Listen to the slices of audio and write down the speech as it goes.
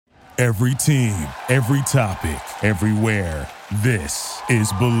Every team, every topic, everywhere. This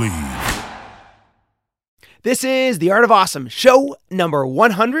is Believe. This is The Art of Awesome, show number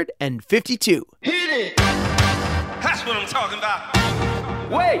 152. Hit it! That's what I'm talking about.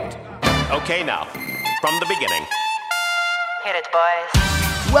 Wait! Okay, now, from the beginning. Hit it,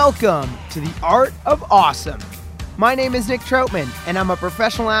 boys. Welcome to The Art of Awesome. My name is Nick Troutman, and I'm a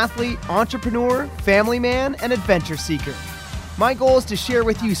professional athlete, entrepreneur, family man, and adventure seeker. My goal is to share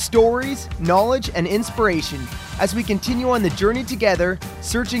with you stories, knowledge, and inspiration as we continue on the journey together,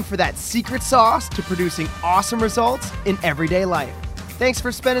 searching for that secret sauce to producing awesome results in everyday life. Thanks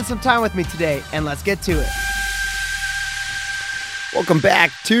for spending some time with me today, and let's get to it. Welcome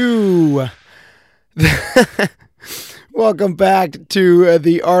back to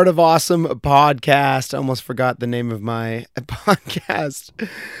the Art of Awesome podcast. I almost forgot the name of my podcast.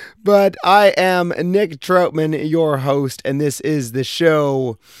 But I am Nick Troutman, your host, and this is the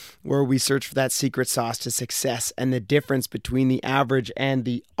show where we search for that secret sauce to success and the difference between the average and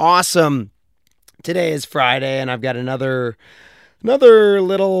the awesome. Today is Friday, and I've got another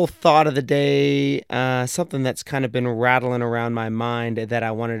little thought of the day, something that's kind of been rattling around my mind that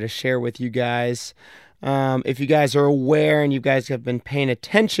I wanted to share with you guys. If you guys are aware and you guys have been paying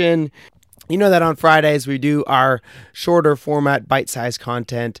attention, you know that on Fridays we do our shorter format bite-sized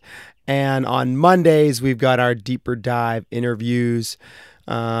content, and on Mondays we've got our deeper dive interviews.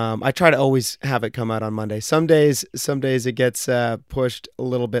 I try to always have it come out on Monday. Some days it gets pushed a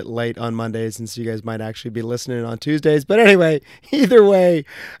little bit late on Mondays, and so you guys might actually be listening on Tuesdays. But anyway, either way,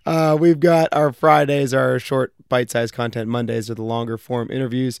 we've got our Fridays, our short bite-sized content. Mondays are the longer form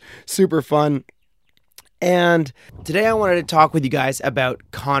interviews. Super fun. And today I wanted to talk with you guys about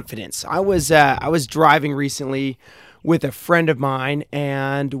confidence. I was driving recently with a friend of mine,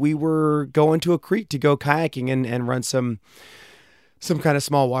 and we were going to a creek to go kayaking and run some kind of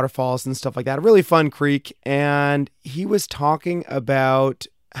small waterfalls and stuff like that. A really fun creek. And he was talking about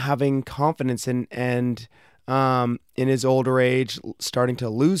having confidence and in his older age starting to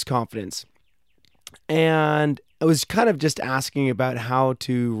lose confidence. And I was kind of just asking about how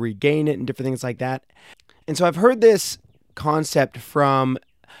to regain it and different things like that. And so I've heard this concept from,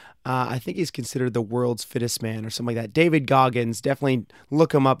 I think he's considered the world's fittest man or something like that. David Goggins. Definitely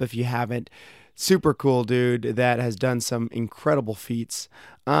look him up if you haven't. Super cool dude that has done some incredible feats.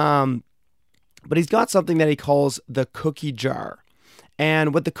 But he's got something that he calls the cookie jar.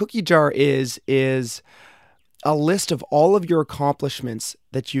 And what the cookie jar is a list of all of your accomplishments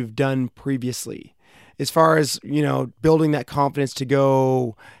that you've done previously. As far as, building that confidence to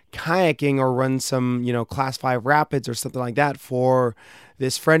go kayaking or run some, class 5 rapids or something like that. For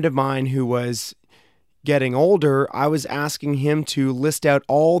this friend of mine who was getting older, I was asking him to list out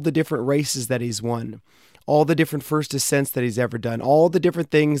all the different races that he's won, all the different first ascents that he's ever done, all the different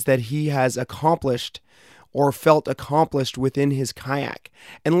things that he has accomplished or felt accomplished within his kayak,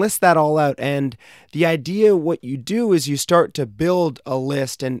 and list that all out. And the idea, what you do is you start to build a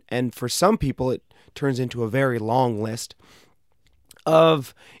list, and for some people it turns into a very long list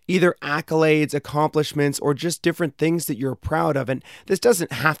of either accolades, accomplishments, or just different things that you're proud of. And this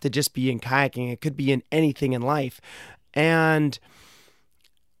doesn't have to just be in kayaking. It could be in anything in life. And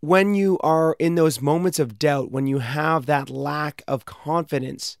when you are in those moments of doubt, when you have that lack of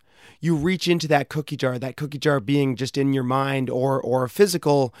confidence, you reach into that cookie jar being just in your mind or a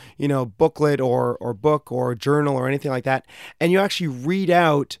physical, booklet or book or journal or anything like that. And you actually read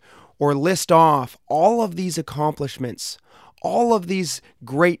out or list off all of these accomplishments, all of these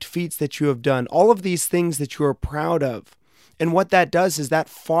great feats that you have done, all of these things that you are proud of. And what that does is that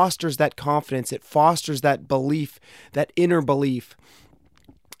fosters that confidence. It fosters that belief, that inner belief.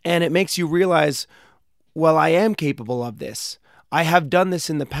 And it makes you realize, well, I am capable of this. I have done this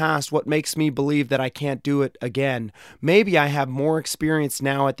in the past. What makes me believe that I can't do it again? Maybe I have more experience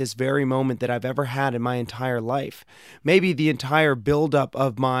now at this very moment that I've ever had in my entire life. Maybe the entire buildup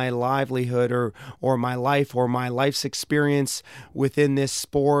of my livelihood or my life or my life's experience within this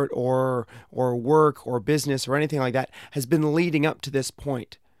sport or work or business or anything like that has been leading up to this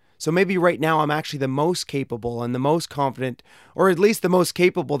point. So maybe right now I'm actually the most capable and the most confident, or at least the most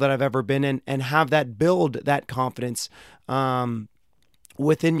capable that I've ever been, and have that build that confidence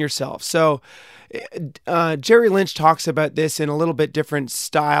within yourself. So Jerry Lynch talks about this in a little bit different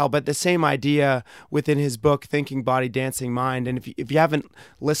style, but the same idea within his book, Thinking Body, Dancing Mind. And if you haven't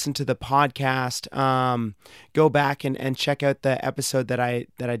listened to the podcast, go back and check out the episode that I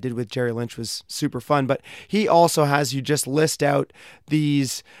did with Jerry Lynch. Was super fun. But he also has you just list out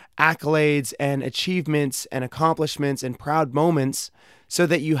these accolades and achievements and accomplishments and proud moments so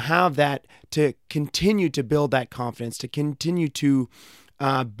that you have that to continue to build that confidence, to continue to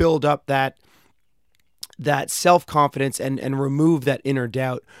build up that self-confidence and remove that inner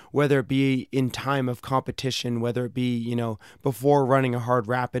doubt, whether it be in time of competition, whether it be, before running a hard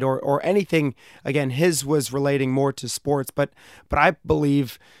rapid or anything. Again, his was relating more to sports, but I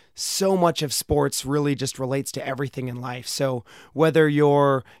believe so much of sports really just relates to everything in life. So whether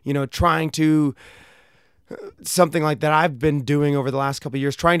you're, trying to, something like that I've been doing over the last couple of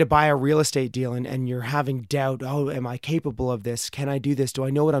years, trying to buy a real estate deal and you're having doubt. Oh, am I capable of this? Can I do this? Do I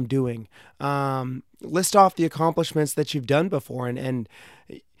know what I'm doing? List off the accomplishments that you've done before. And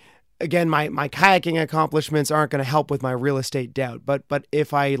again, my kayaking accomplishments aren't going to help with my real estate doubt. But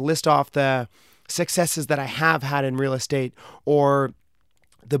if I list off the successes that I have had in real estate, or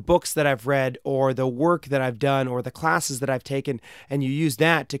the books that I've read, or the work that I've done, or the classes that I've taken, and you use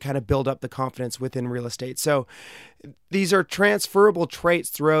that to kind of build up the confidence within real estate. So these are transferable traits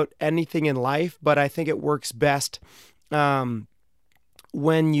throughout anything in life, but I think it works best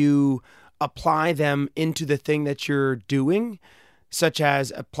when you apply them into the thing that you're doing, such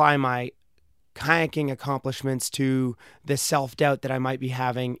as apply my kayaking accomplishments to the self-doubt that I might be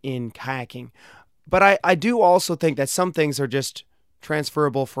having in kayaking. But I do also think that some things are just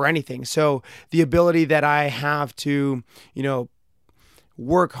transferable for anything. So the ability that I have to,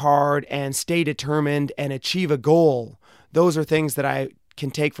 work hard and stay determined and achieve a goal, those are things that I can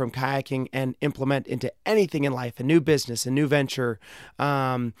take from kayaking and implement into anything in life, a new business, a new venture,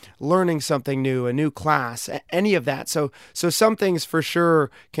 learning something new, a new class, any of that. So some things for sure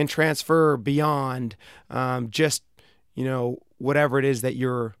can transfer beyond just, whatever it is that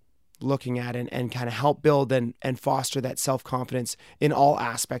you're looking at, and kind of help build and foster that self-confidence in all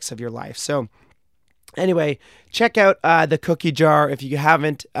aspects of your life. So anyway, check out The Cookie Jar. If you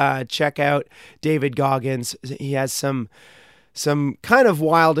haven't, check out David Goggins. He has some kind of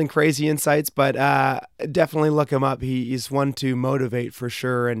wild and crazy insights, but definitely look him up. He's one to motivate for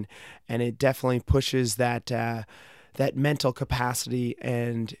sure, and it definitely pushes that mental capacity.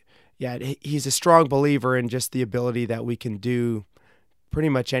 And yeah, he's a strong believer in just the ability that we can do pretty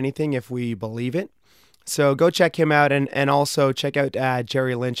much anything if we believe it. So go check him out, and also check out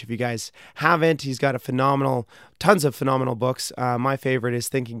Jerry Lynch if you guys haven't. He's got tons of phenomenal books. My favorite is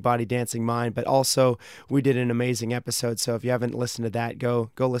Thinking Body, Dancing Mind, but also we did an amazing episode. So if you haven't listened to that, go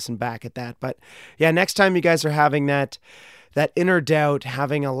listen back at that. But yeah, next time you guys are having that inner doubt,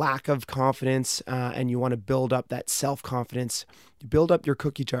 having a lack of confidence, and you want to build up that self-confidence, build up your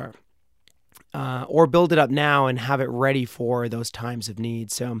cookie jar. Or build it up now and have it ready for those times of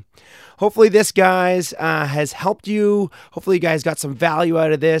need. So hopefully this, guys, has helped you. Hopefully you guys got some value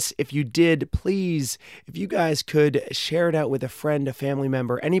out of this. If you did, please, if you guys could share it out with a friend, a family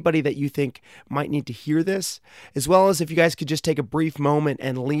member, anybody that you think might need to hear this, as well as if you guys could just take a brief moment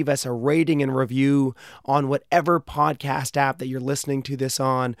and leave us a rating and review on whatever podcast app that you're listening to this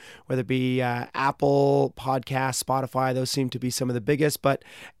on, whether it be Apple Podcasts, Spotify. Those seem to be some of the biggest, but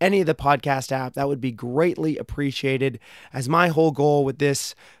any of the podcast apps, that would be greatly appreciated, as my whole goal with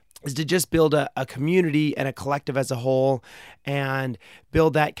this is to just build a community and a collective as a whole, and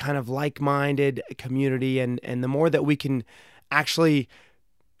build that kind of like-minded community. And the more that we can actually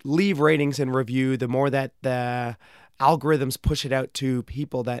leave ratings and review, the more that the algorithms push it out to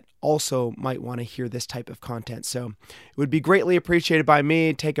people that also might want to hear this type of content. So it would be greatly appreciated by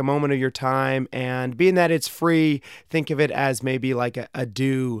me. Take a moment of your time, and being that it's free, think of it as maybe like a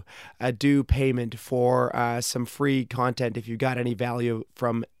due payment for some free content. If you got any value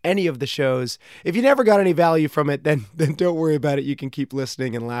from any of the shows, if you never got any value from it, then don't worry about it. You can keep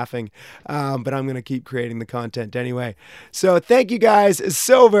listening and laughing. But I'm going to keep creating the content anyway. So thank you guys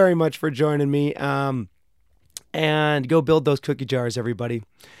so very much for joining me. And go build those cookie jars, everybody.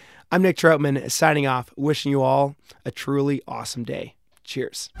 I'm Nick Troutman, signing off, wishing you all a truly awesome day.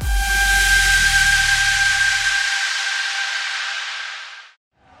 Cheers.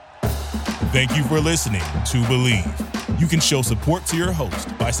 Thank you for listening to Believe. You can show support to your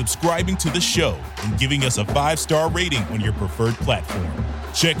host by subscribing to the show and giving us a 5-star rating on your preferred platform.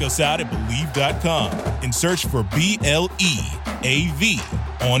 Check us out at Believe.com and search for BLEAV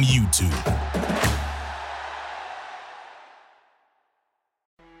on YouTube.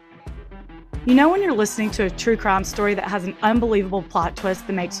 You know when you're listening to a true crime story that has an unbelievable plot twist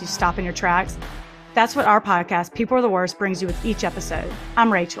that makes you stop in your tracks? That's what our podcast, People Are the Worst, brings you with each episode.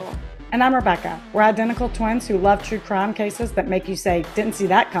 I'm Rachel. And I'm Rebecca. We're identical twins who love true crime cases that make you say, didn't see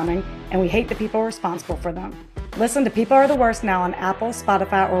that coming, and we hate the people responsible for them. Listen to People Are the Worst now on Apple,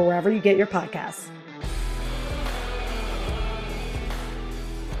 Spotify, or wherever you get your podcasts.